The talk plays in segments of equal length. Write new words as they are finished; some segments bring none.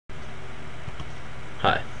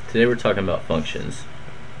Today we're talking about functions.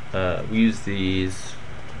 We use these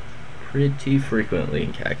pretty frequently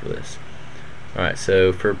in calculus. Alright,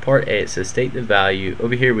 so for part A it says state the value.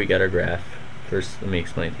 Over here we got our graph. First let me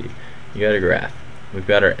explain to you. You got a graph. We've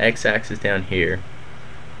got our x-axis down here,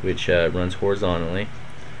 which runs horizontally,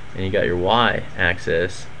 and you got your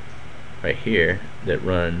y-axis right here that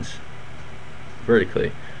runs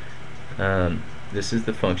vertically. This is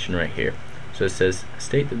the function right here. So it says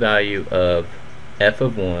state the value of f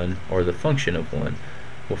of 1, or the function of 1.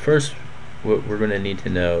 Well, first what we're going to need to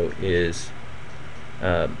know is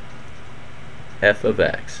f of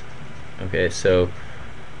x. Okay, so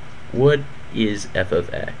what is f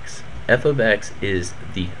of x? F of x is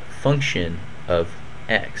the function of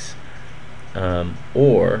x,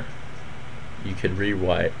 or you could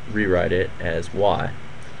rewrite it as y.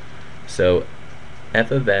 So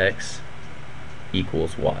f of x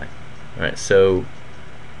equals y. Alright, so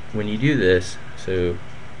when you do this, so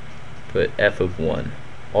put f of 1,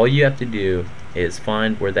 all you have to do is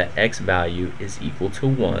find where that x value is equal to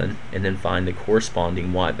 1 and then find the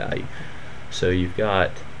corresponding y value. So you've got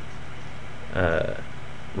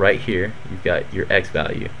right here you've got your x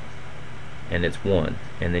value and it's 1,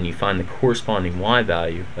 and then you find the corresponding y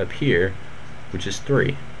value up here, which is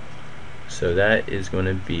 3. So that is going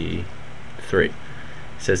to be 3. It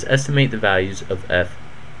says estimate the values of f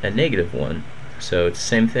at -1. So it's the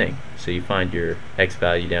same thing. So you find your x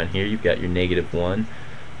value down here, you've got your -1,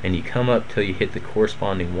 and you come up till you hit the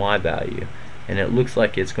corresponding y value, and it looks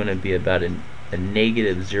like it's going to be about a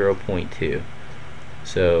 -0.2.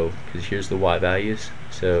 So, because here's the y values,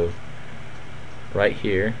 so right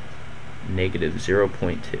here,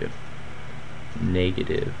 -0.2,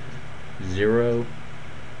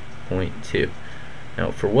 -0.2. Now,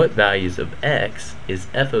 for what values of x is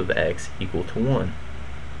f of x equal to 1?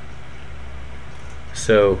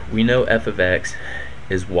 So we know f of x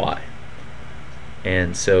is y,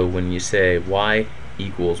 and so when you say y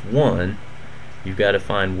equals 1, you've got to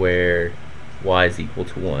find where y is equal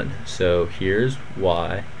to 1. So here's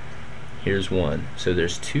y, here's 1. So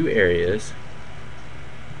there's two areas.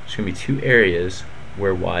 There's going to be two areas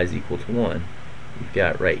where y is equal to 1. You've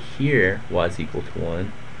got right here y is equal to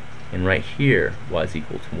 1, and right here y is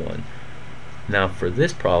equal to 1. Now for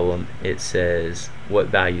this problem it says what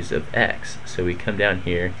values of x. So we come down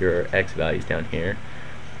here, here are x values down here,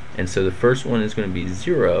 and so the first one is going to be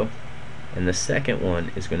 0 and the second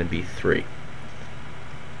one is going to be 3.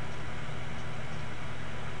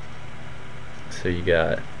 So you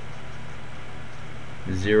got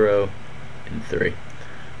 0 and 3.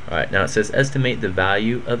 Alright, now it says estimate the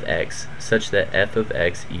value of x such that f of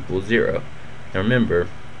x equals 0. Now remember,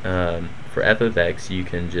 for f of x you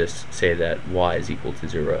can just say that y is equal to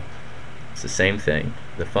 0. It's the same thing.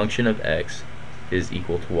 The function of x is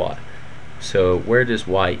equal to y. So where does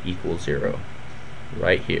y equal 0?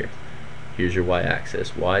 Right here. Here's your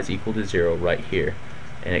y-axis. Y is equal to 0 right here,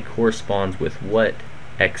 and it corresponds with what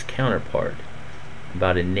x counterpart?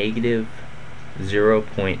 About a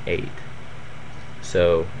 -0.8.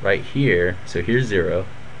 So right here, so here's 0,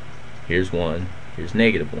 here's 1, here's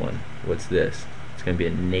 -1. What's this? It's going to be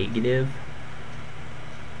a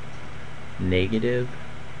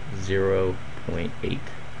 -0.8.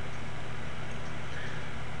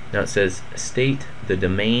 Now it says state the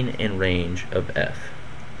domain and range of f.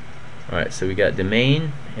 Alright, so we got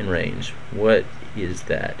domain and range. What is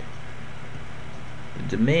that? The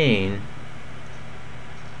domain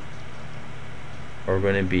are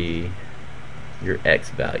going to be your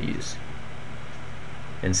x values,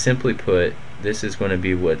 and simply put, this is going to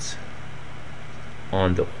be what's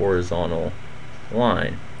on the horizontal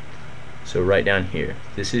line. So right down here,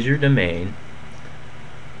 this is your domain,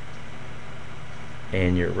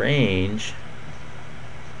 and your range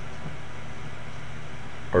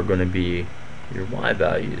are going to be your y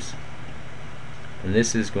values, and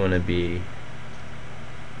this is going to be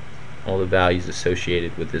all the values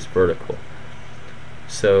associated with this vertical.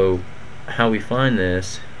 So how we find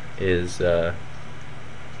this is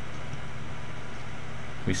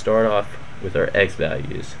we start off with our x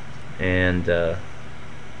values, and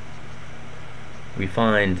we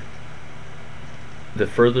find the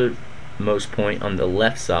furthermost point on the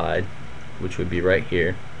left side, which would be right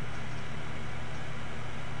here,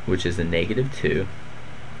 which is a -2.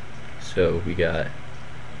 So we got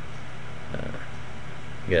a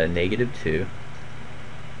 -2,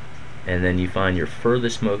 and then you find your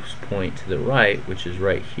furthest most point to the right, which is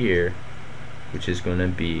right here, which is going to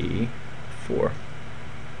be 4.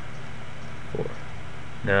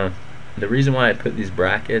 Now the reason why I put these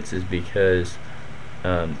brackets is because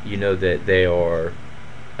you know that they are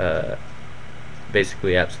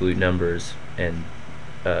basically absolute numbers, and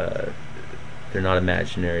they're not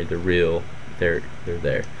imaginary, they're real, they're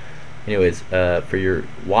there. Anyways, for your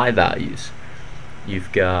y values,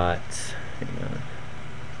 you've got, hang on.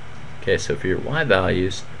 Okay, so for your y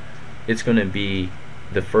values, it's going to be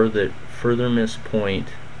the furthermost point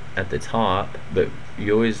at the top, but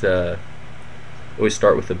you always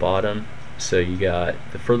start with the bottom. So you got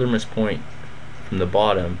the furthermost point from the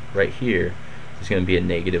bottom right here is going to be a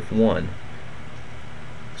 -1.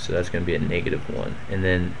 So that's going to be a -1. And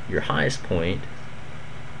then your highest point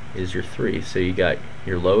is your 3. So you got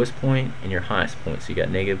your lowest point and your highest point. So you got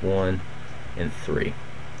 -1 and 3.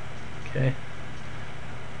 Okay.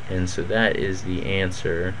 And so that is the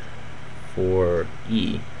answer for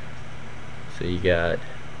E. So you got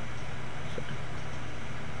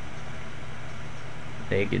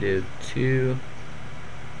 -2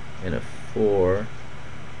 and a 4.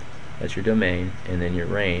 That's your domain, and then your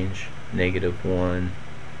range -1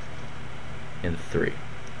 and 3.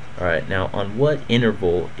 Alright, now on what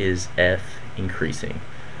interval is f increasing?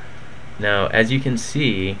 Now, as you can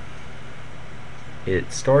see,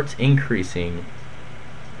 it starts increasing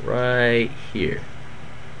right here,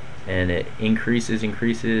 and it increases,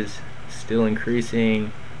 still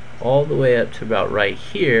increasing, all the way up to about right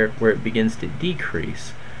here where it begins to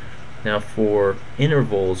decrease. Now for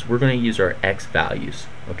intervals, we're going to use our x values,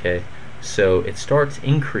 okay? So it starts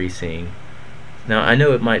increasing. Now I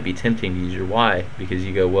know it might be tempting to use your y because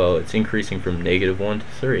you go, well, it's increasing from -1 to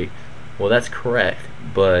 3. Well, that's correct,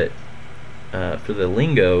 but for the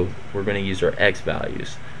lingo, we're going to use our x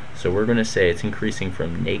values. So we're going to say it's increasing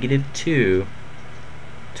from -2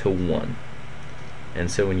 to 1.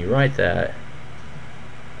 And so when you write that,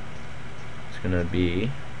 it's going to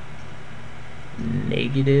be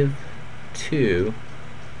 -2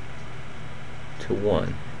 to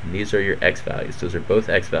 1. And these are your x values. Those are both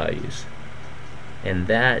x values. And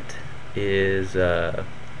that is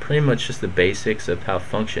pretty much just the basics of how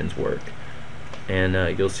functions work. And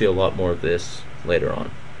you'll see a lot more of this later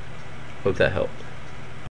on. Hope that helped.